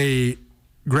is a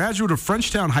graduate of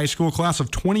Frenchtown High School, class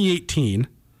of 2018.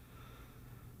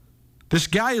 This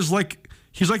guy is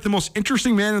he's like the most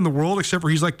interesting man in the world, except for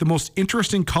he's like the most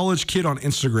interesting college kid on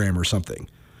Instagram or something.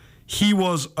 He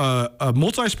was a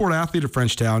multi-sport athlete at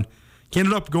Frenchtown. He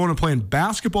ended up going and playing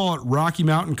basketball at Rocky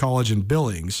Mountain College in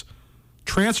Billings,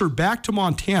 transferred back to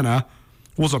Montana,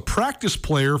 was a practice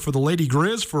player for the Lady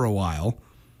Griz for a while.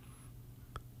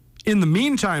 In the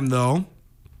meantime, though,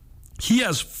 he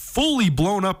has fully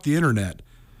blown up the internet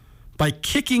by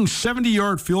kicking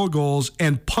 70-yard field goals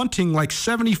and punting like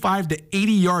 75 to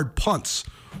 80-yard punts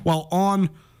while on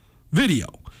video.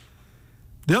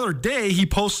 The other day, he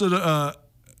posted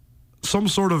some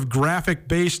sort of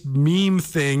graphic-based meme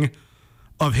thing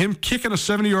of him kicking a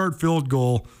 70-yard field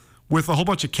goal with a whole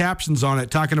bunch of captions on it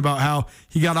talking about how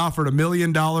he got offered $1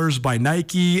 million by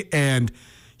Nike and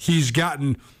he's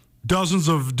gotten dozens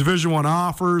of Division I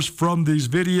offers from these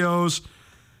videos.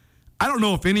 I don't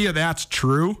know if any of that's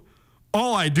true.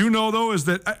 All I do know, though, is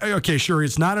that, okay, sure,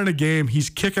 it's not in a game. He's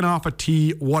kicking off a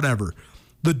tee, whatever.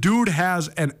 The dude has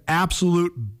an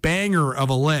absolute banger of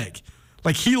a leg.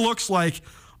 Like, he looks like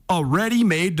a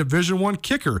ready-made Division I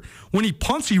kicker. When he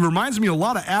punts, he reminds me a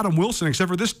lot of Adam Wilson, except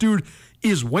for this dude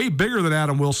is way bigger than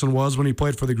Adam Wilson was when he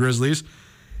played for the Grizzlies.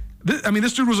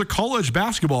 This dude was a college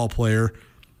basketball player.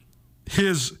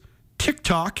 His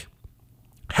TikTok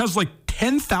has like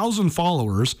 10,000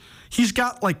 followers. He's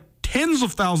got like tens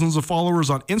of thousands of followers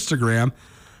on Instagram.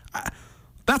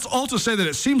 That's all to say that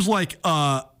it seems like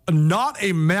not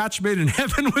a match made in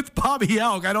heaven with Bobby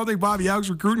Houck. I don't think Bobby Houck's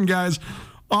recruiting guys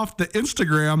off the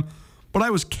Instagram, but I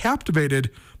was captivated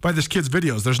by this kid's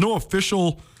videos. There's no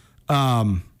official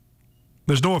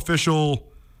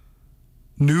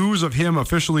news of him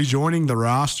officially joining the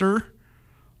roster,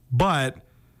 but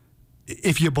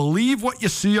if you believe what you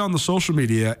see on the social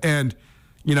media, and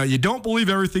you don't believe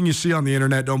everything you see on the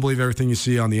internet, don't believe everything you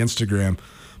see on the Instagram,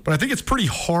 but I think it's pretty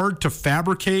hard to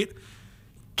fabricate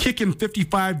kicking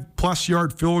 55-plus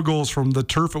yard field goals from the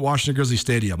turf at Washington Grizzly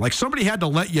Stadium. Like, somebody had to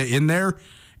let you in there,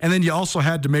 and then you also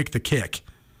had to make the kick.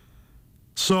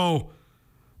 So,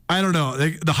 I don't know.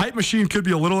 The hype machine could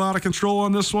be a little out of control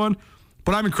on this one,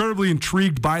 but I'm incredibly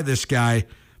intrigued by this guy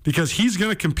because he's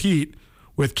going to compete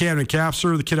with Camden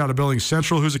Capser, the kid out of Billings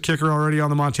Central, who's a kicker already on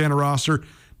the Montana roster,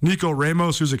 Nico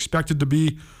Ramos, who's expected to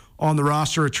be on the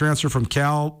roster, a transfer from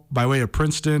Cal by way of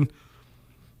Princeton.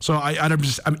 So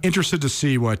I'm interested to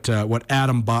see what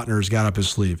Adam Botner's got up his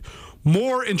sleeve.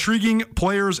 More intriguing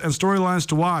players and storylines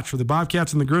to watch for the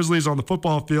Bobcats and the Grizzlies on the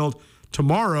football field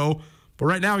tomorrow. But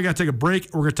right now we got to take a break.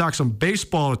 We're going to talk some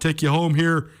baseball to take you home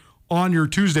here on your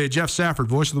Tuesday. Geoff Safford,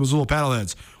 voice of the Missoula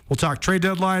Paddleheads. We'll talk trade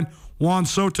deadline, Juan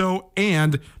Soto,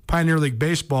 and Pioneer League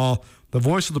Baseball. The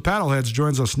voice of the Paddleheads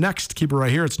joins us next. Keep it right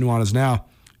here. It's Nuanez Now,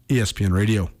 ESPN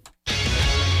Radio.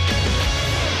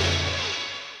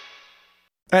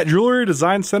 At Jewelry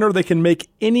Design Center, they can make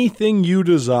anything you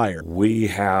desire. We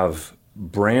have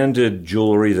branded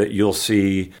jewelry that you'll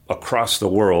see across the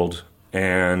world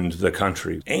and the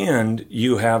country. And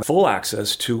you have full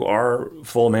access to our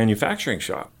full manufacturing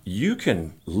shop. You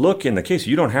can look in the case.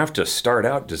 You don't have to start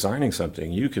out designing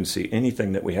something. You can see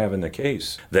anything that we have in the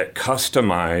case that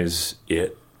customize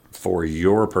it for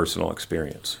your personal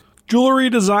experience. Jewelry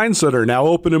Design Center, now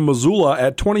open in Missoula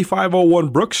at 2501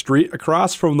 Brook Street,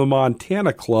 across from the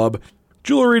Montana Club.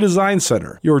 Jewelry Design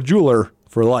Center, your jeweler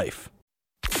for life.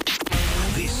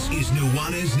 This is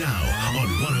Nuanez Now on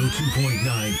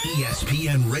 102.9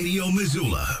 ESPN Radio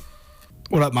Missoula.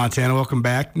 What up, Montana? Welcome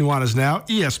back. Nuanez Now,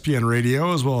 ESPN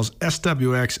Radio, as well as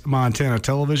SWX Montana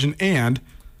Television and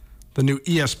the new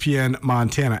ESPN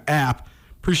Montana app.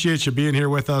 Appreciate you being here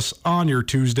with us on your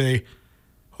Tuesday.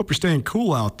 Hope you're staying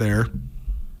cool out there.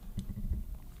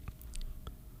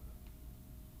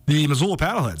 The Missoula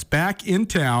Paddleheads back in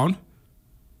town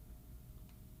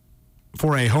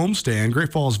for a homestand.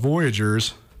 Great Falls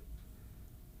Voyagers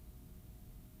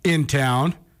in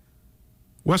town.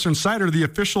 Western Cider, the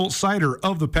official cider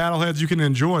of the Paddleheads. You can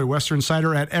enjoy Western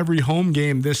Cider at every home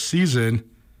game this season.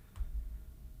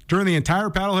 During the entire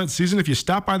Paddlehead season, if you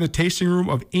stop by the tasting room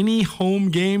of any home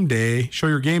game day, show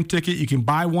your game ticket, you can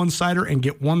buy one cider and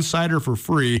get one cider for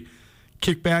free.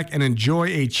 Kick back and enjoy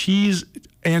a cheese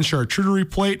and charcuterie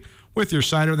plate with your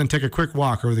cider, then take a quick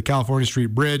walk over the California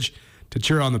Street Bridge to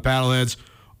cheer on the Paddleheads.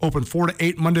 Open 4 to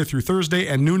 8 Monday through Thursday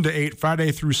and noon to 8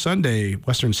 Friday through Sunday.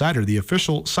 Western Cider, the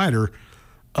official cider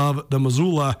of the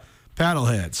Missoula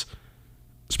Paddleheads.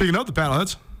 Speaking of the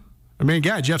Paddleheads, our main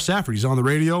guy, Geoff Safford, he's on the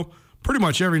radio pretty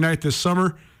much every night this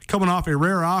summer. Coming off a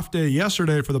rare off day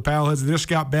yesterday for the Paddleheads. They just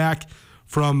got back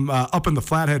from up in the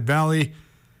Flathead Valley.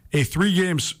 A 3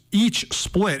 games each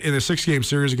split in a 6-game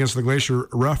series against the Glacier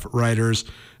Rough Riders.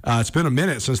 It's been a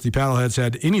minute since the Paddleheads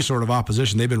had any sort of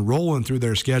opposition. They've been rolling through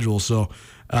their schedule. So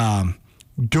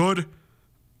good,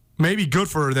 maybe good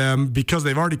for them because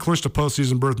they've already clinched a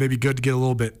postseason berth. Maybe good to get a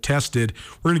little bit tested.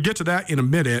 We're going to get to that in a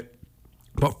minute.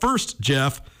 But first,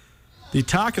 Geoff, the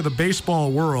talk of the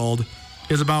baseball world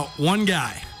is about one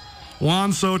guy,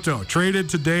 Juan Soto, traded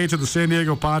today to the San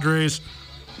Diego Padres.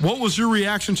 What was your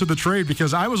reaction to the trade?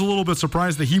 Because I was a little bit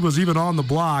surprised that he was even on the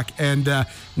block, and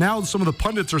now some of the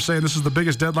pundits are saying this is the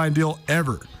biggest deadline deal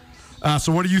ever.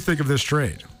 So what do you think of this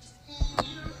trade?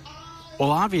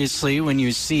 Well, obviously, when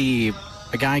you see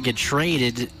a guy get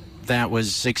traded that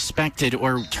was expected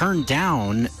or turned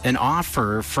down an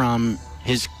offer from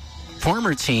his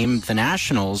former team, the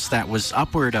Nationals, that was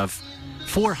upward of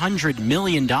 $400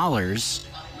 million,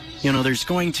 you know, there's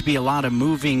going to be a lot of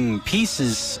moving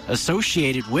pieces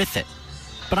associated with it.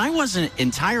 But I wasn't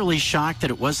entirely shocked that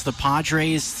it was the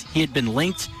Padres. He had been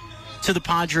linked to the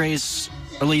Padres,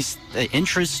 or at least the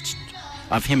interest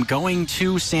of him going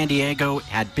to San Diego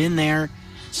had been there.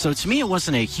 So to me, it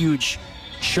wasn't a huge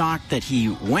shock that he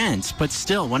went. But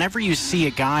still, whenever you see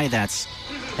a guy that's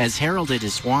as heralded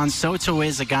as Juan Soto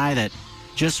is, a guy that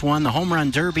just won the Home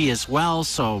Run Derby as well,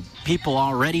 so people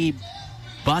already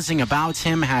buzzing about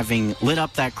him, having lit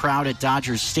up that crowd at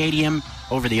Dodgers Stadium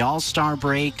over the All-Star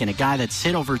break, and a guy that's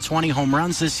hit over 20 home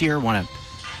runs this year, won a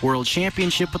World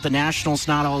Championship with the Nationals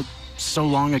not so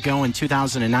long ago in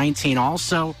 2019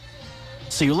 also.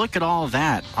 So you look at all of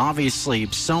that, obviously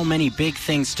so many big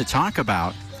things to talk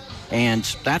about, and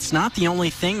that's not the only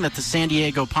thing that the San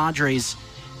Diego Padres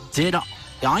did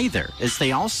either, as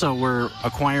they also were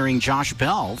acquiring Josh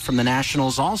Bell from the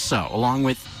Nationals also, along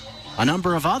with a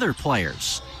number of other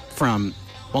players from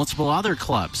multiple other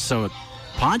clubs. So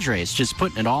Padres just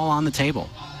putting it all on the table.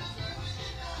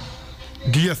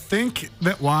 Do you think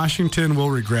that Washington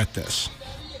will regret this?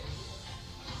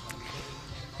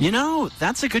 You know,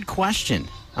 that's a good question.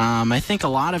 I think a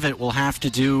lot of it will have to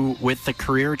do with the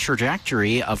career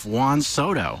trajectory of Juan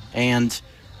Soto and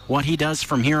what he does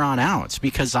from here on out,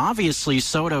 because obviously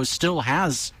Soto still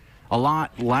has a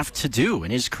lot left to do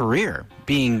in his career,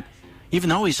 even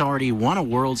though he's already won a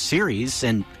World Series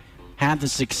and had the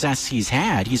success he's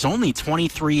had, he's only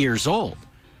 23 years old.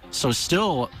 So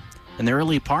still in the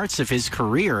early parts of his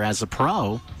career as a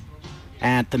pro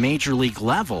at the major league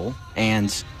level,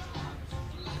 and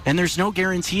there's no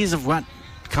guarantees of what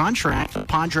contract the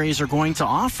Padres are going to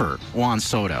offer Juan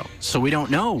Soto. So we don't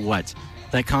know what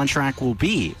that contract will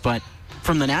be. But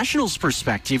from the Nationals'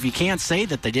 perspective, you can't say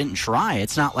that they didn't try.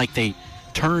 It's not like they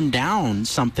turned down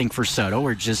something for Soto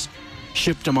or just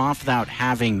shipped him off without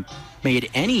having made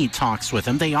any talks with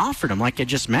him. They offered him, like I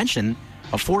just mentioned,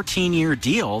 a 14-year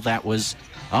deal that was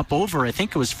up over, I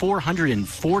think it was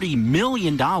 $440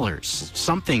 million.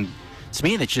 Something to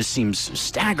me that just seems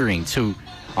staggering to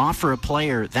offer a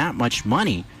player that much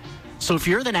money. So if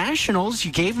you're the Nationals,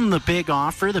 you gave him the big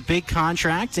offer, the big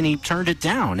contract, and he turned it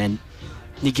down. And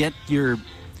you get your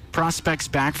prospects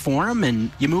back for him, and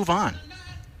you move on.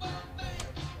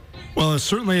 Well, it's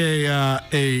certainly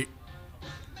a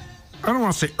I don't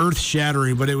want to say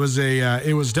earth-shattering, but it was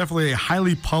definitely a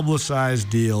highly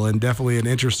publicized deal, and definitely an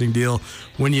interesting deal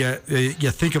when you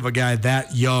think of a guy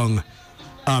that young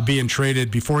being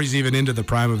traded before he's even into the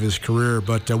prime of his career.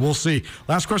 But we'll see.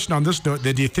 Last question on this note: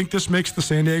 do you think this makes the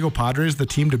San Diego Padres the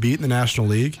team to beat in the National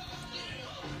League?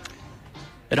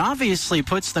 It obviously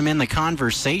puts them in the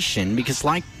conversation because,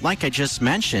 like I just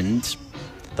mentioned,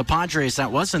 the Padres,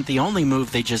 that wasn't the only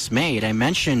move they just made. I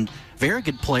mentioned very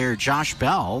good player Josh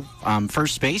Bell,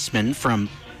 first baseman from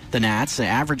the Nats,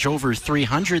 average over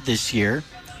 300 this year.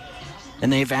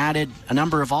 And they've added a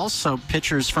number of also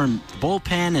pitchers from the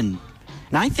bullpen. And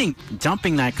I think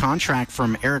dumping that contract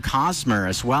from Eric Hosmer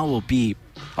as well will be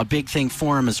a big thing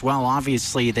for him as well.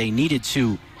 Obviously, they needed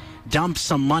to dump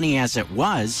some money as it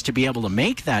was to be able to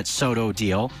make that Soto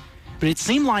deal. But it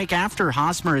seemed like after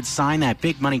Hosmer had signed that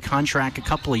big money contract a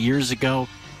couple of years ago,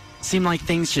 it seemed like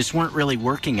things just weren't really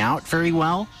working out very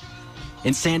well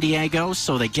in San Diego.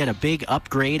 So they get a big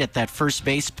upgrade at that first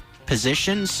base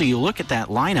position. So you look at that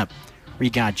lineup where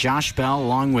you got Josh Bell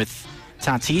along with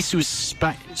Tatis, who's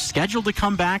scheduled to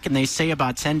come back, and they say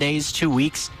about 10 days, 2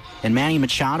 weeks. And Manny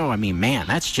Machado, I mean, man,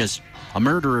 that's just a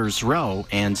murderer's row.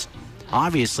 And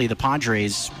obviously the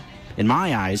Padres, in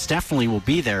my eyes, definitely will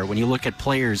be there when you look at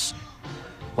players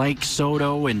like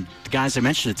Soto and the guys I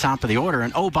mentioned at the top of the order.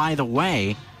 And, oh, by the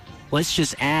way, let's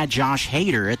just add Josh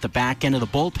Hader at the back end of the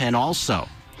bullpen also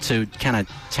to kind of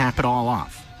tap it all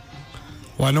off.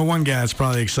 Well, I know one guy that's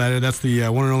probably excited. That's the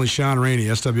one and only Sean Rainey,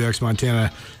 SWX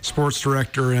Montana sports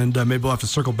director, and maybe we'll have to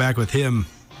circle back with him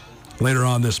later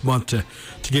on this month to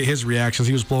get his reactions.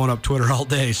 He was blowing up Twitter all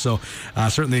day, so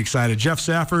certainly excited. Geoff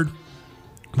Safford,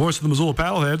 voice of the Missoula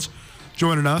Paddleheads,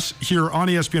 joining us here on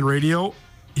ESPN Radio.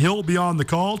 He'll be on the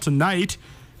call tonight,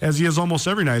 as he is almost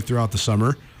every night throughout the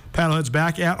summer. Paddleheads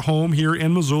back at home here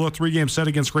in Missoula, 3-game set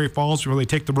against Great Falls before they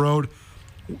take the road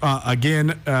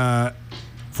again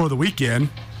for the weekend.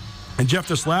 And Jeff,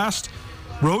 this last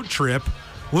road trip,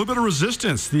 a little bit of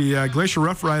resistance. The Glacier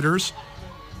Rough Riders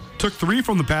took 3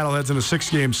 from the Paddleheads in a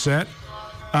 6-game set.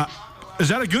 Is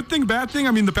that a good thing, bad thing?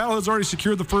 I mean, the Paddleheads already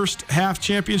secured the first half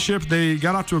championship. They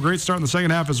got off to a great start in the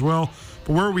second half as well.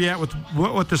 But where are we at with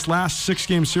what this last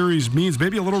 6-game series means?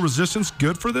 Maybe a little resistance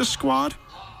good for this squad?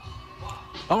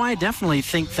 Oh, I definitely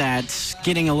think that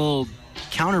getting a little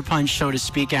counterpunch, so to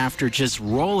speak, after just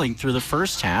rolling through the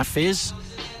first half is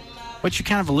what you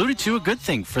kind of alluded to, a good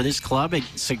thing for this club.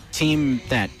 It's a team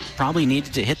that probably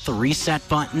needed to hit the reset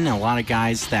button. A lot of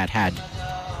guys that had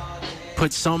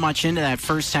put so much into that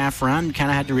first half run kind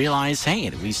of had to realize, hey,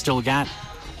 we still got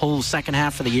whole second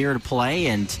half of the year to play.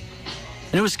 And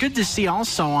it was good to see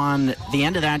also on the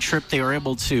end of that trip they were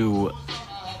able to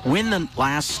win the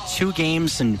last 2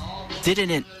 games and did it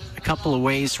in a couple of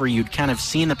ways where you'd kind of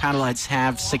seen the Paddleheads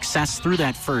have success through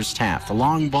that first half. The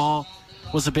long ball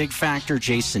was a big factor.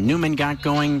 Jason Newman got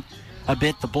going a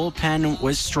bit. The bullpen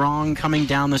was strong coming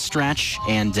down the stretch.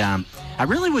 And I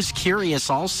really was curious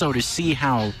also to see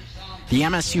how the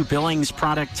MSU Billings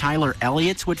product Tyler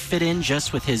Elliott would fit in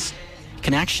just with his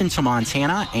connection to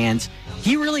Montana. And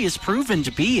he really has proven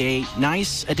to be a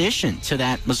nice addition to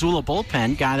that Missoula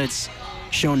bullpen. Guy that's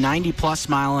shown 90-plus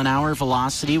mile-an-hour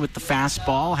velocity with the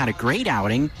fastball. Had a great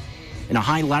outing in a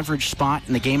high-leverage spot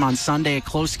in the game on Sunday. A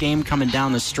close game coming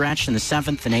down the stretch in the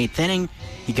 7th and 8th inning.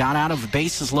 He got out of a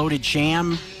bases-loaded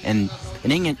jam and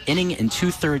an inning and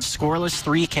 2/3 scoreless,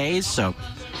 3 Ks. So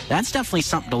that's definitely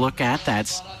something to look at.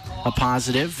 That's a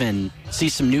positive, and see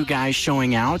some new guys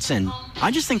showing out. And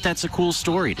I just think that's a cool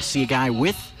story to see a guy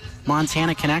with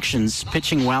Montana connections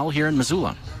pitching well here in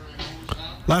Missoula.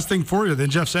 Last thing for you, then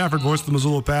Geoff Safford, voice of the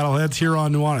Missoula Paddleheads here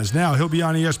on Nuanez Now. He'll be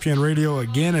on ESPN Radio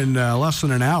again in less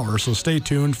than an hour, so stay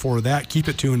tuned for that. Keep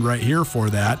it tuned right here for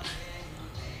that.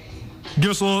 Give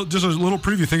us just a little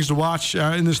preview, things to watch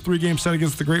in this 3-game set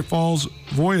against the Great Falls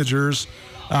Voyagers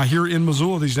here in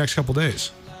Missoula these next couple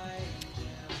days.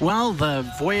 Well, the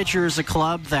Voyagers, a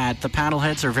club that the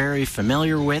Paddleheads are very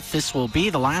familiar with. This will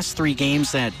be the last 3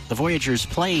 games that the Voyagers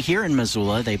play here in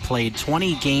Missoula. They played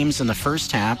 20 games in the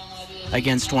first half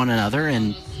against one another,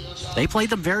 and they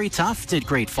played them very tough, did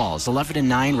Great Falls.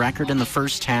 11-9 record in the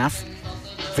first half.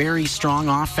 Very strong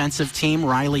offensive team.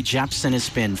 Riley Jepson has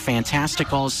been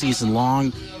fantastic all season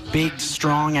long. Big,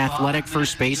 strong, athletic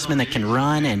first baseman that can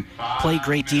run and play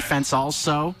great defense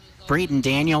also. Brayton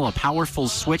Daniel, a powerful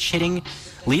switch-hitting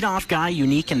leadoff guy,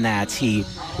 unique in that he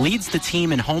leads the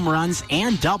team in home runs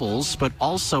and doubles, but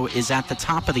also is at the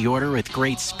top of the order with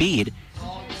great speed.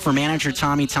 For manager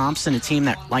Tommy Thompson, a team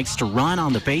that likes to run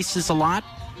on the bases a lot.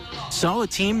 So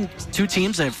two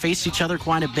teams that have faced each other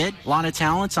quite a bit. A lot of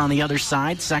talent on the other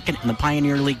side. Second in the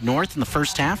Pioneer League North in the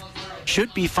first half.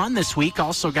 Should be fun this week.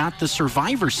 Also got the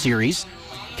Survivor Series,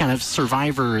 kind of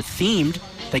Survivor themed.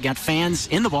 They got fans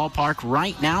in the ballpark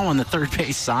right now on the third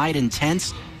base side,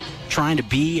 intense, trying to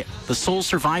be the sole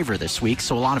survivor this week.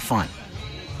 So a lot of fun.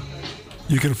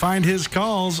 You can find his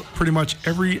calls pretty much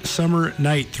every summer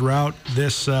night throughout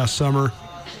this summer.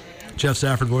 Geoff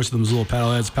Safford, voice of the Missoula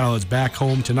Paddleheads. Paddleheads back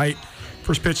home tonight.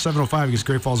 First pitch, 7:05 against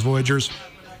Great Falls Voyagers.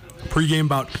 Pre-game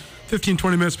about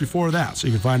 15-20 minutes before that. So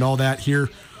you can find all that here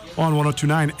on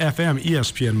 102.9 FM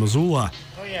ESPN Missoula.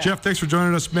 Oh, yeah. Geoff, thanks for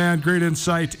joining us, man. Great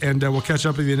insight, and we'll catch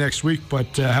up with you next week.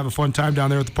 But have a fun time down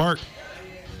there at the park.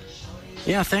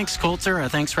 Yeah, thanks, Colter.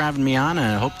 Thanks for having me on.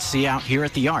 I hope to see you out here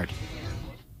at the yard.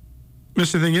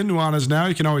 Miss anything in Nuanez Now,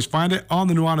 you can always find it on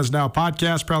the Nuanez Now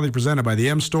podcast, proudly presented by the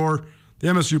M Store, the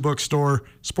MSU Bookstore,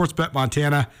 Sportsbet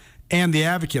Montana, and the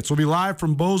Advocates. We'll be live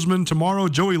from Bozeman tomorrow.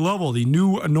 Joey Lovell, the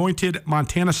new anointed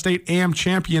Montana State AM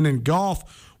champion in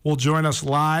golf, will join us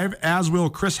live, as will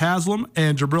Chris Haslam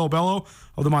and Jabril Bello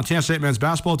of the Montana State men's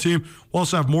basketball team. We'll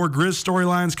also have more Griz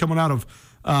storylines coming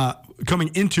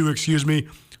into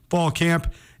fall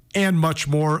camp, and much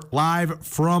more live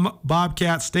from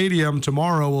Bobcat Stadium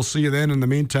tomorrow. We'll see you then. In the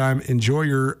meantime, enjoy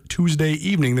your Tuesday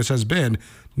evening. This has been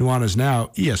Nuanez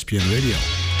Now, ESPN Radio.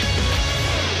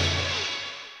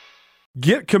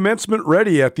 Get commencement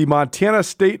ready at the Montana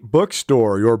State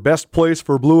Bookstore, your best place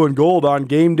for blue and gold on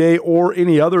game day or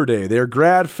any other day. Their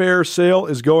grad fair sale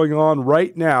is going on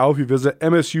right now if you visit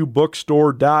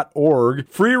msubookstore.org.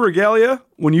 Free regalia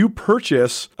when you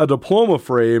purchase a diploma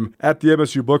frame at the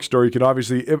MSU Bookstore. You can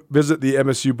obviously visit the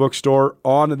MSU Bookstore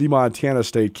on the Montana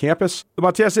State campus. The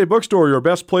Montana State Bookstore, your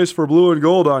best place for blue and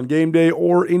gold on game day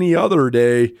or any other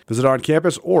day. Visit on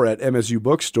campus or at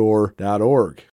msubookstore.org.